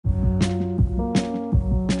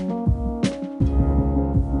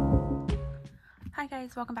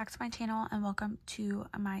guys, welcome back to my channel and welcome to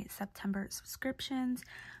my September subscriptions.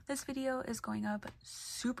 This video is going up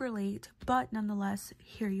super late, but nonetheless,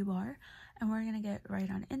 here you are, and we're gonna get right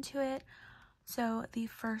on into it. So the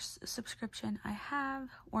first subscription I have,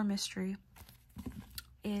 or mystery,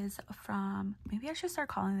 is from, maybe I should start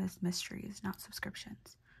calling this mysteries, not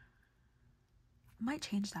subscriptions. I might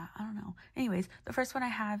change that, I don't know. Anyways, the first one I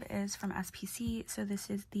have is from SPC, so this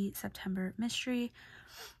is the September mystery,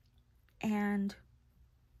 and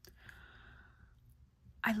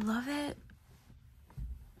I love it.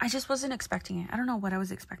 I just wasn't expecting it. I don't know what I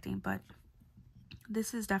was expecting, but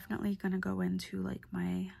this is definitely gonna go into like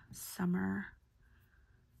my summer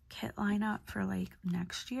kit lineup for like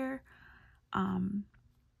next year.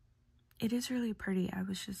 It is really pretty. I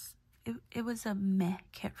was just, it was a meh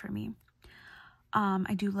kit for me.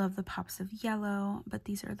 I do love the pops of yellow, but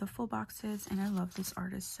these are the full boxes and I love this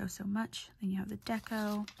artist so much. Then you have the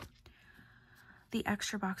deco, the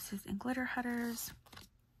extra boxes and glitter headers,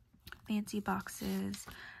 fancy boxes.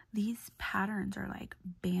 These patterns are like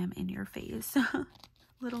bam in your face.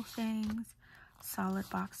 Little things, solid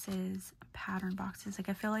boxes, pattern boxes. Like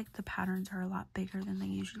I feel like the patterns are a lot bigger than they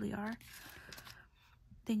usually are.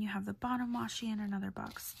 Then you have the bottom washi in another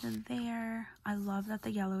box in there. I love that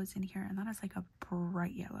the yellow is in here, and that is like a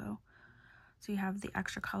bright yellow. So you have the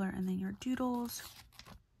extra color and then your doodles,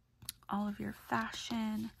 all of your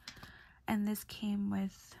fashion. And this came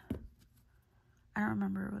with, I don't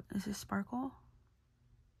remember, is this sparkle?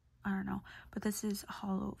 I don't know, but this is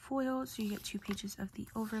hollow foil, so you get 2 pages of the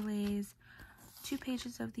overlays, 2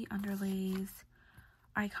 pages of the underlays,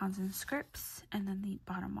 icons and scripts, and then the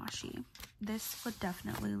bottom washi. This would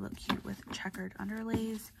definitely look cute with checkered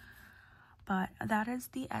underlays, but that is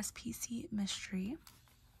the SPC mystery.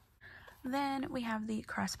 Then we have the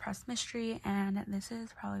Crest Press mystery, and this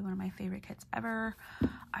is probably one of my favorite kits ever.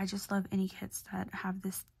 I just love any kits that have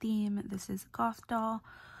this theme. This is Goth Doll.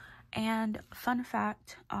 And fun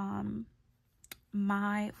fact,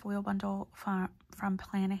 my foil bundle from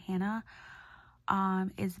Planet Hannah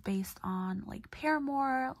is based on like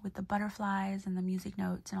Paramore with the butterflies and the music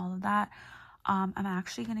notes and all of that. I'm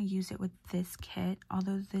actually going to use it with this kit,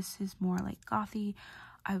 although this is more like gothy.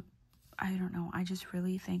 I don't know, I just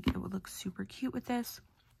really think it would look super cute with this.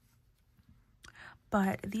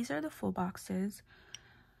 But these are the full boxes,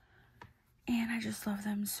 and I just love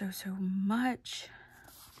them so much.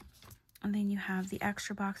 And then you have the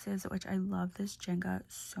extra boxes, which I love this Jenga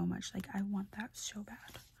so much. Like, I want that so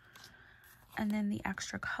bad. And then the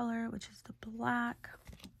extra color, which is the black,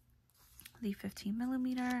 the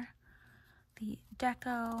 15mm, the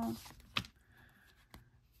deco,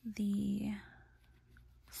 the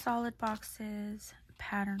solid boxes,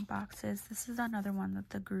 pattern boxes. This is another one that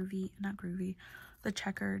the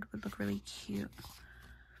checkered would look really cute.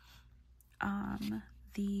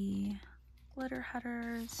 The glitter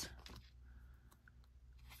headers,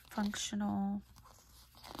 functional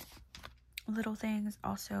little things.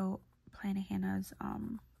 Also Planet Hannah's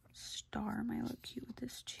star might look cute with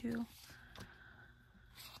this too.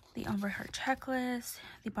 The ombre heart checklist,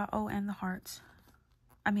 and the hearts.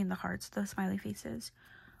 I mean the hearts, the smiley faces.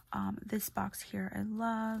 This box here I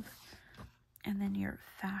love. And then your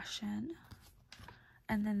fashion.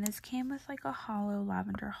 And then this came with like a hollow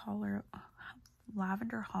lavender hollow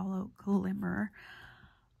glimmer.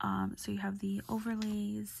 So you have the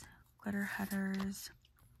overlays, glitter headers,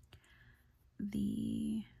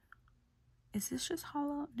 is this just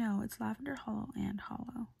hollow? No, it's lavender hollow and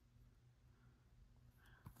hollow.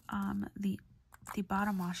 The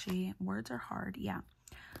bottom washi, words are hard, yeah.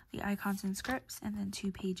 The icons and scripts, and then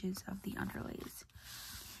 2 pages of the underlays.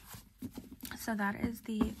 So that is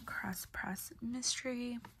the Crest Press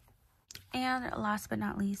mystery. And last but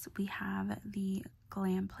not least, we have the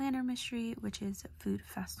Glam Planner mystery, which is Food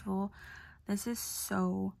Festival. This is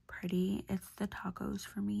so pretty. It's the tacos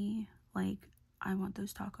for me. Like, I want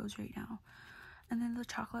those tacos right now. And then the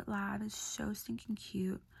chocolate lab is so stinking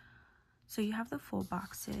cute. So you have the full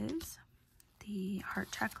boxes, the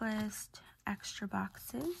heart checklist, extra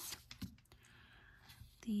boxes,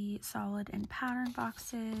 the solid and pattern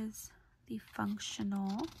boxes, the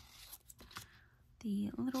functional, the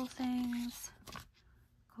little things,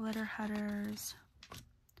 glitter headers,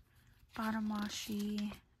 bottom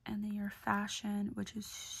washi, and then your fashion, which is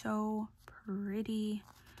so pretty.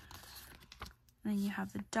 And then you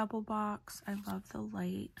have the double box. I love the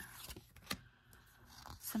light.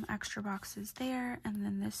 Some extra boxes there, and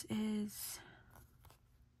then this is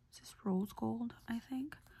this rose gold, I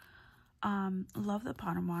think. Love the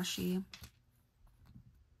bottom washi,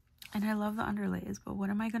 and I love the underlays, but what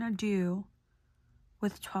am I gonna do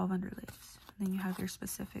with 12 underlays. And then you have your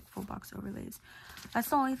specific full box overlays. That's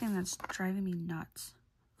the only thing that's driving me nuts.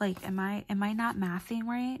 Like, am I not mathing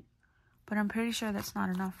right? But I'm pretty sure that's not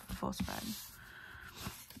enough for full spread.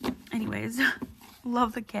 Anyways,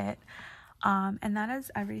 love the kit. And that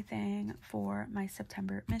is everything for my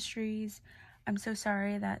September mysteries. I'm so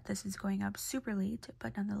sorry that this is going up super late,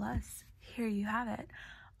 but nonetheless, here you have it.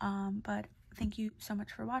 But thank you so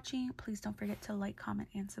much for watching. Please don't forget to like, comment,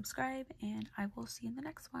 and subscribe, and I will see you in the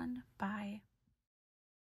next one. Bye.